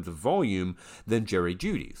variance in terms of volume than Jerry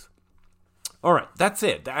Jeudy's. All right, that's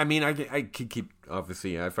it. I mean, I can keep,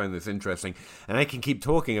 obviously, I find this interesting, and I can keep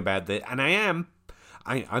talking about that, and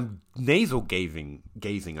I'm nasal gazing.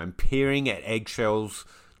 I'm peering at eggshells,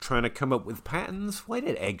 trying to come up with patterns. Why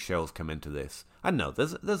did eggshells come into this? I don't know.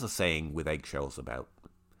 There's a saying with eggshells about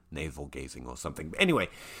navel gazing or something. But anyway,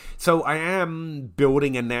 so I am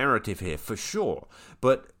building a narrative here for sure.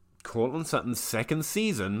 But Courtland Sutton's second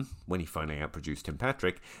season, when he finally outproduced Tim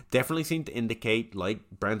Patrick, definitely seemed to indicate, like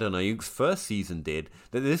Brandon Ayuk's first season did,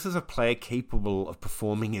 that this is a player capable of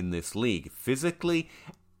performing in this league physically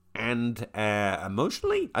and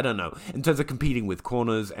emotionally, I don't know, in terms of competing with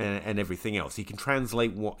corners and everything else. He can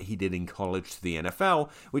translate what he did in college to the NFL,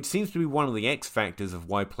 which seems to be one of the X factors of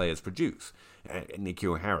why players produce.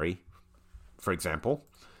 N'Keal Harry, for example,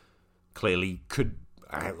 clearly could,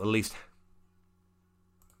 at least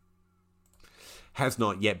has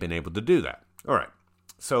not yet been able to do that. All right,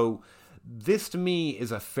 so this to me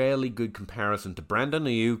is a fairly good comparison to Brandon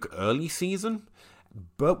Ayuk early season,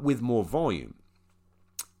 but with more volume.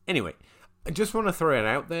 Anyway, I just want to throw it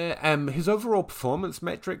out there. His overall performance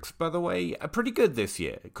metrics, by the way, are pretty good this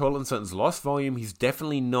year. Courtland Sutton's lost volume. He's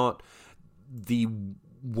definitely not the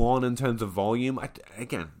one in terms of volume.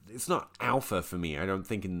 Again, it's not alpha for me. I don't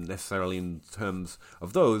think necessarily in terms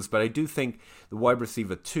of those, but I do think the wide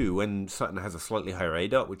receiver 2, and Sutton has a slightly higher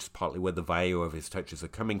ADOT, which is partly where the value of his touches are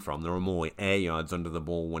coming from. There are more air yards under the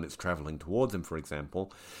ball when it's traveling towards him, for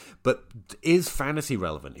example, but is fantasy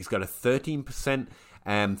relevant. He's got a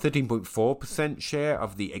 13.4% share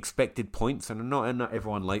of the expected points, and not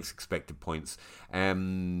everyone likes expected points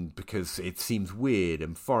because it seems weird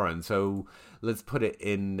and foreign. So let's put it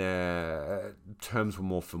in terms we're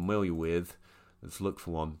more familiar with. Let's look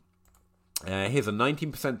for one. Here's a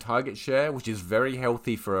 19% target share, which is very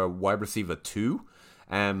healthy for a wide receiver 2.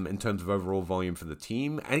 In terms of overall volume for the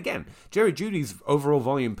team. And again, Jerry Jeudy's overall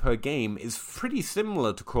volume per game is pretty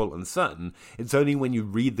similar to Courtland Sutton. It's only when you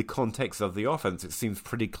read the context of the offense, it seems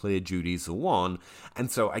pretty clear Jeudy's the one.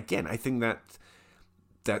 And so, again, I think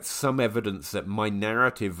that's some evidence that my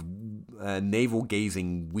narrative,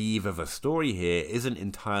 navel-gazing weave of a story here isn't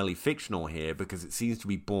entirely fictional here, because it seems to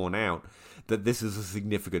be borne out that this is a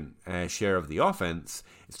significant share of the offense.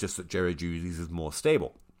 It's just that Jerry Jeudy's is more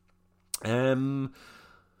stable.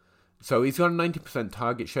 So he's got a 90%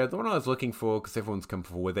 target share, the one I was looking for because everyone's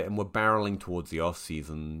comfortable with it, and we're barreling towards the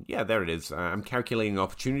off-season. Yeah, there it is. I'm calculating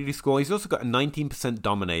opportunity score. He's also got a 19%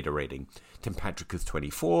 dominator rating. Tim Patrick is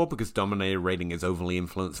 24 because dominator rating is overly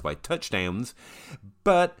influenced by touchdowns.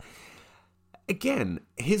 But again,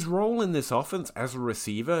 his role in this offense as a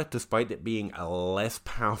receiver, despite it being a less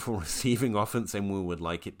powerful receiving offense than we would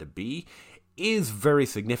like it to be, is very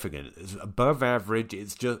significant. It's above average.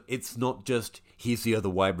 It's not just he's the other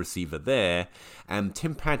wide receiver there.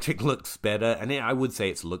 Tim Patrick looks better, and I would say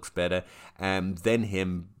it looks better than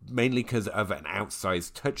him, mainly because of an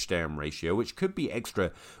outsized touchdown ratio, which could be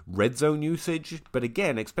extra red zone usage. But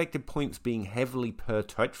again, expected points being heavily per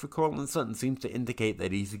touch for Courtland Sutton seems to indicate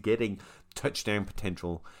that he's getting touchdown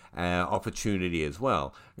potential opportunity as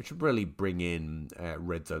well. We should really bring in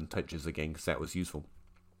red zone touches again, because that was useful.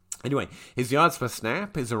 Anyway, his yards per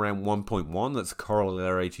snap is around 1.1. That's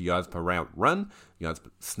corollary to yards per route run. Yards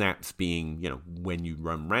per snaps being, when you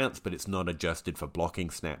run routes, but it's not adjusted for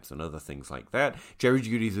blocking snaps and other things like that. Jerry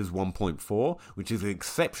Jeudy's is 1.4, which is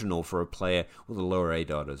exceptional for a player with a lower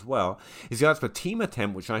ADOT as well. His yards per team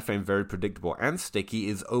attempt, which I find very predictable and sticky,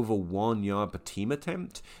 is over 1 yard per team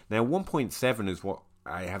attempt. Now, 1.7 is what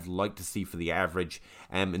I have liked to see for the average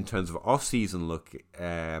in terms of off-season look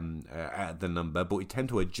at the number, but we tend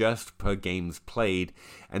to adjust per games played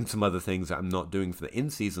and some other things that I'm not doing for the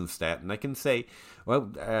in-season stat. And I can say,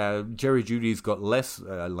 Jerry Jeudy's got less,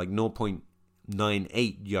 like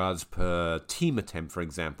 0.98 yards per team attempt, for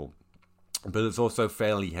example. But it's also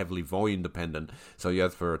fairly heavily volume dependent. So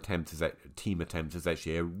yards per team attempts is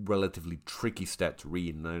actually a relatively tricky stat to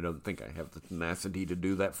read, and I don't think I have the tenacity to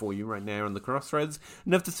do that for you right now on the Crossroads.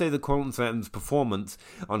 Enough to say that Courtland Sutton's performance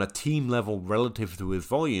on a team level relative to his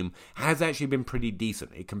volume has actually been pretty decent.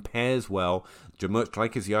 It compares well, much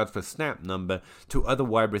like his yards per snap number, to other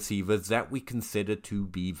wide receivers that we consider to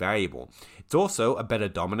be valuable. It's also a better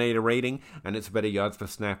dominator rating, and it's a better yards per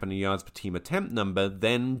snap and a yards per team attempt number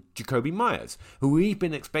than Jacoby Myers, who we've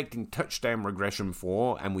been expecting touchdown regression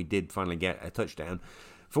for, and we did finally get a touchdown,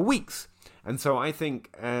 for weeks. And so I think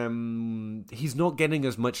he's not getting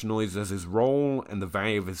as much noise as his role and the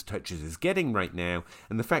value of his touches is getting right now.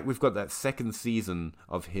 And the fact we've got that second season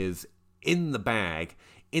of his in the bag,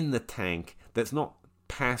 in the tank, that's not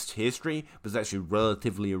past history, but it's actually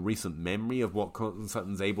relatively a recent memory of what Courtland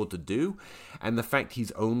Sutton's able to do. And the fact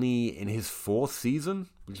he's only in his 4th season,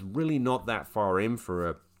 which is really not that far in for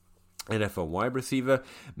a NFL wide receiver,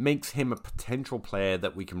 makes him a potential player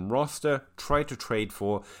that we can roster, try to trade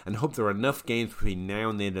for, and hope there are enough games between now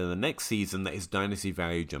and the end of the next season that his dynasty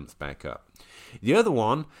value jumps back up. The other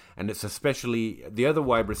one, and it's especially the other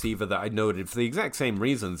wide receiver that I noted for the exact same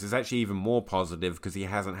reasons, is actually even more positive because he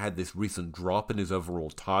hasn't had this recent drop in his overall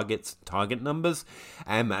target numbers,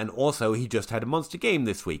 and also he just had a monster game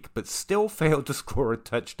this week, but still failed to score a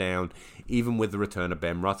touchdown even with the return of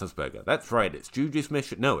Ben Roethlisberger. That's right, it's Juju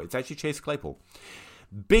Smith. No, it's actually Chase Claypool.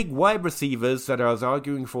 Big wide receivers that I was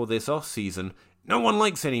arguing for this offseason, no one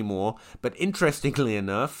likes anymore, but interestingly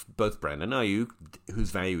enough, both Brandon Ayuk,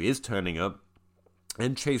 whose value is turning up,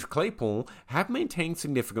 and Chase Claypool have maintained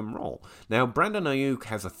significant role. Now, Brandon Ayuk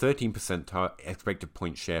has a 13% expected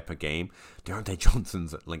point share per game. Deontay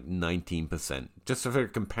Johnson's at like 19%. Just for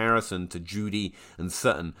comparison to Judy and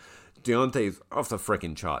Sutton, Deontay's off the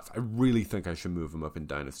frickin' charts. I really think I should move him up in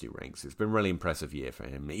Dynasty ranks. It's been a really impressive year for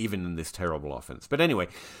him, even in this terrible offense. But anyway,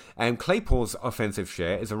 Claypool's offensive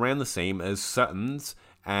share is around the same as Sutton's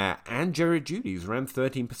and Jared Judy's, around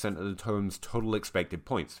 13% of the team's total expected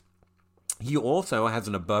points. He also has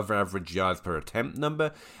an above-average yards per attempt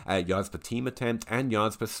number, yards per team attempt, and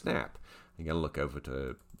yards per snap. I'm going to look over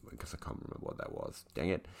to, because I can't remember what that was. Dang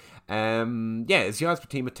it. His yards per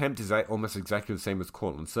team attempt is almost exactly the same as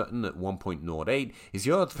Cortland Sutton at 1.08. His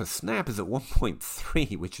yards per snap is at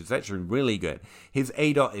 1.3, which is actually really good. His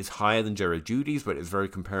ADOT is higher than Jared Judy's, but is very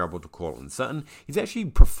comparable to Cortland Sutton. He's actually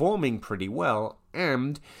performing pretty well,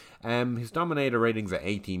 and his dominator rating's at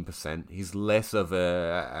 18%. He's less of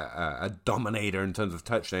a dominator in terms of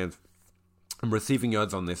touchdowns and receiving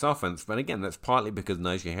yards on this offense, but again, that's partly because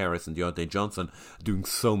Najee Harris and Deontay Johnson are doing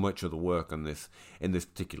so much of the work on this in this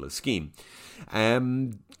particular scheme.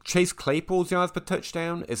 Chase Claypool's yards per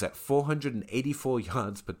touchdown is at 484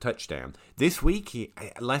 yards per touchdown. This week,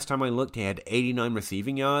 last time I looked, he had 89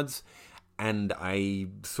 receiving yards, and I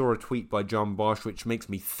saw a tweet by John Bosch which makes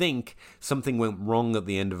me think something went wrong at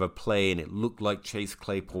the end of a play and it looked like Chase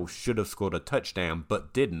Claypool should have scored a touchdown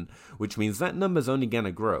but didn't, which means that number's only going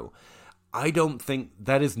to grow. I don't think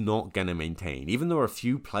that is not going to maintain. Even though a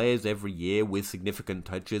few players every year with significant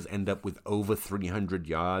touches end up with over 300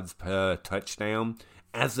 yards per touchdown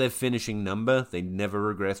as their finishing number, they never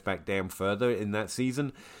regress back down further in that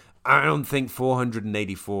season. I don't think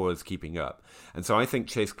 484 is keeping up. And so I think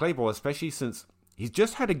Chase Claypool, especially since he's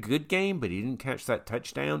just had a good game, but he didn't catch that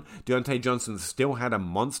touchdown. Deontay Johnson still had a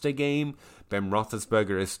monster game. Ben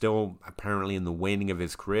Roethlisberger is still apparently in the waning of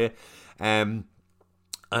his career.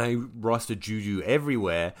 I roster Juju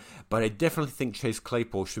everywhere, but I definitely think Chase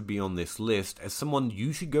Claypool should be on this list as someone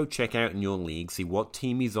you should go check out in your league, see what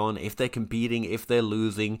team he's on, if they're competing, if they're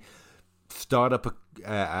losing, start up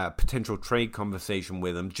a potential trade conversation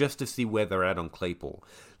with them just to see where they're at on Claypool.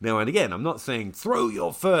 Now, and again, I'm not saying throw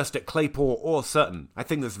your first at Claypool or Sutton. I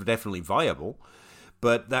think that's definitely viable,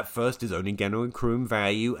 but that first is only going to accrue in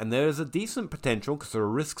value, and there is a decent potential, because there are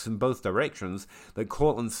risks in both directions, that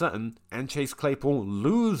Cortland Sutton and Chase Claypool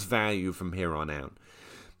lose value from here on out.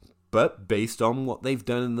 But based on what they've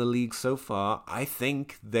done in the league so far, I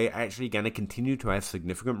think they're actually going to continue to have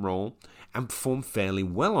significant role and perform fairly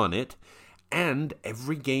well on it. And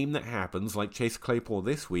every game that happens, like Chase Claypool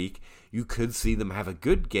this week, you could see them have a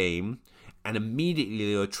good game, and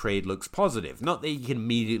immediately a trade looks positive. Not that you can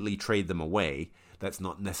immediately trade them away. That's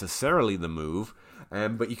not necessarily the move,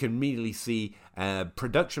 but you can immediately see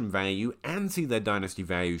production value and see their dynasty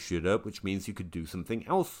value shoot up, which means you could do something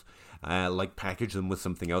else, like package them with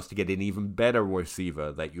something else to get an even better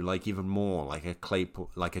receiver that you like even more, like a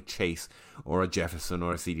Claypool, like a Chase or a Jefferson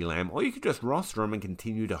or a CeeDee Lamb, or you could just roster them and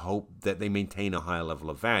continue to hope that they maintain a higher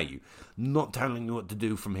level of value. Not telling you what to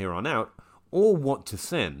do from here on out, or what to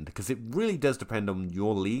send, because it really does depend on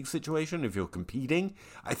your league situation. If you're competing,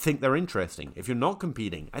 I think they're interesting. If you're not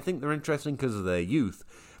competing, I think they're interesting because of their youth.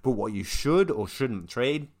 But what you should or shouldn't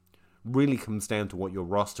trade really comes down to what your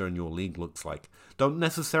roster and your league looks like. Don't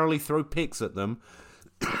necessarily throw picks at them,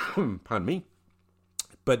 pardon me,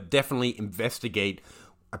 but definitely investigate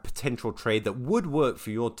a potential trade that would work for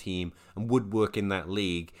your team and would work in that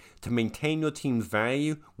league to maintain your team's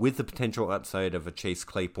value with the potential upside of a Chase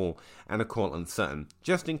Claypool and a Cortland Sutton,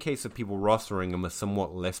 just in case of people rostering them are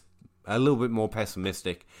somewhat less, a little bit more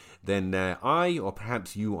pessimistic than I or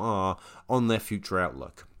perhaps you are on their future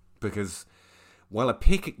outlook. Because while a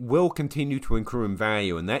pick will continue to accrue in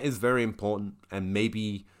value, and that is very important, and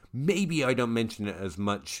maybe I don't mention it as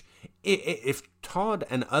much. If Todd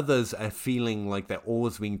and others are feeling like they're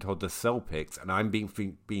always being told to sell picks, and I'm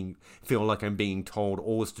feel like I'm being told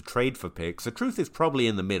always to trade for picks, the truth is probably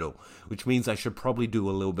in the middle, which means I should probably do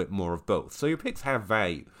a little bit more of both. So your picks have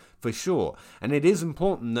value, for sure, and it is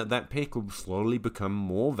important that that pick will slowly become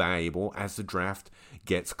more valuable as the draft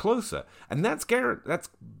gets closer, and that's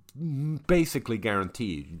basically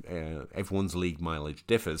guaranteed. Everyone's league mileage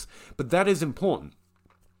differs, but that is important.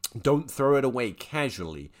 Don't throw it away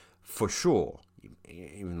casually, for sure,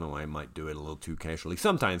 even though I might do it a little too casually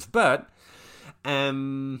sometimes, but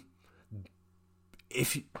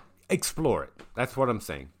if you explore it, that's what I'm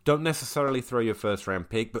saying. Don't necessarily throw your first round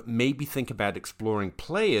pick, but maybe think about exploring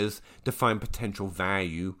players to find potential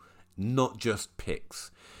value not just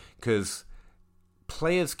picks. Because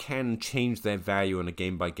players can change their value on a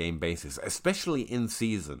game-by-game basis, especially in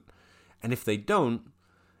season. And if they don't,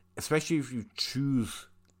 especially if you choose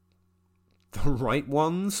the right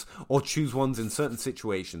ones, or choose ones in certain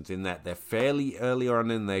situations in that they're fairly early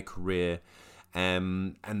on in their career,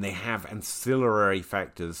 and they have ancillary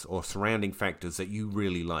factors or surrounding factors that you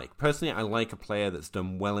really like. Personally, I like a player that's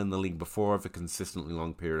done well in the league before over a consistently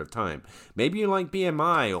long period of time. Maybe you like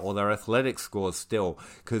BMI or their athletic scores still,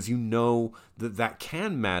 because you know that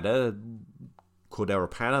can matter. Cordero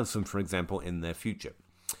Patterson, for example, in their future.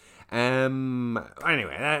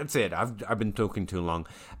 Anyway, that's it. I've been talking too long.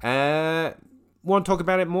 Want to talk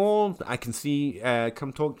about it more? I can see,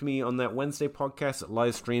 come talk to me on that Wednesday podcast that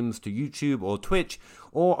live streams to YouTube or Twitch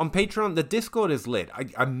or on Patreon. The Discord is lit.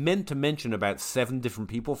 I meant to mention about 7 different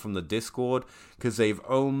people from the Discord because they've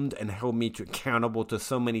owned and held me accountable to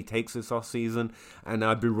so many takes this off season, and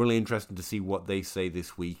I'd be really interested to see what they say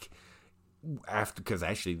this week. Because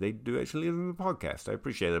actually they do actually listen to the podcast. I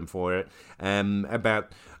appreciate them for it.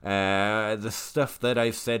 About the stuff that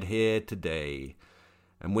I've said here today.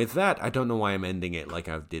 And with that, I don't know why I'm ending it like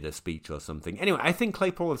I did a speech or something. Anyway, I think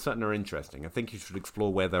Claypool and Sutton are interesting. I think you should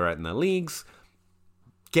explore where they're at in their leagues.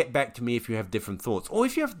 Get back to me if you have different thoughts. Or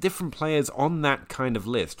if you have different players on that kind of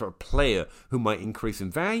list, or a player who might increase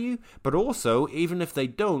in value, but also, even if they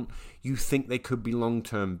don't, you think they could be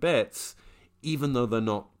long-term bets, even though they're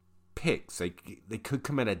not picks. They could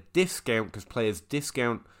come at a discount because players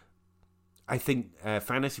discount. I think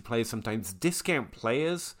fantasy players sometimes discount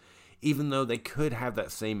players even though they could have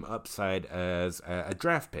that same upside as a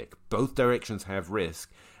draft pick. Both directions have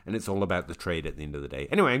risk, and it's all about the trade at the end of the day.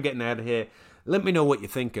 Anyway, I'm getting out of here. Let me know what you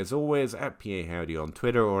think, as always, at PA Howdy on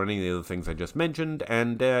Twitter or any of the other things I just mentioned.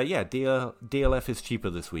 And DLF is cheaper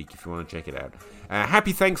this week if you want to check it out.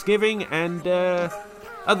 Happy Thanksgiving and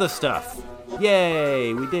other stuff.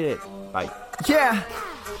 Yay, we did it. Bye. Yeah.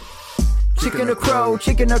 Chicken or crow,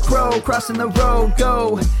 crossing the road,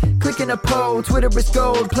 go. Clicking a poll, Twitter is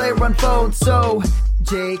gold, player unfold, so.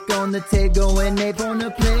 Jake on the table and Abe on the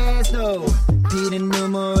plays, though. Pete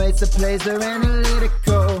enumerates the plays, they're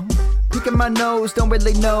analytical. Picking my nose, don't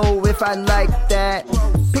really know if I like that.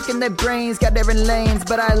 Picking their brains, got different lanes,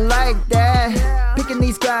 but I like that. Picking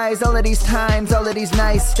these guys, all of these times, all of these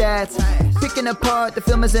nice stats. Picking apart, the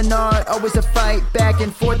film is an art, always a fight back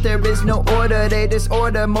and forth. There is no order, they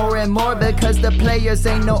disorder more and more because the players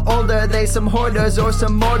ain't no older. They some hoarders or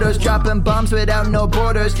some mortars, dropping bombs without no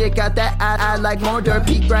borders. They got that I like mortar,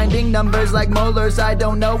 peak grinding numbers like molars. I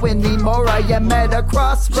don't know anymore, I am at a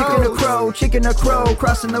crossroads. Chicken or crow,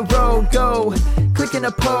 crossing the road, go. Clicking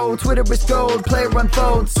a poll, Twitter is gold, player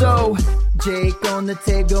unfold, so. Jake on the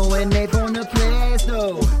table and Abe on the plays,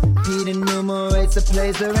 though. Pete enumerates the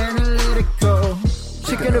plays, they're analytical.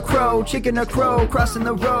 Chicken or crow, crossing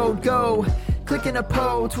the road, go. Clicking a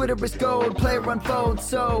poll, Twitter is gold, player unfold,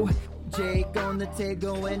 so. Jake on the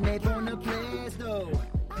table and Abe on the plays, though.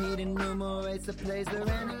 Pete enumerates the plays, they're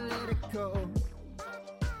analytical.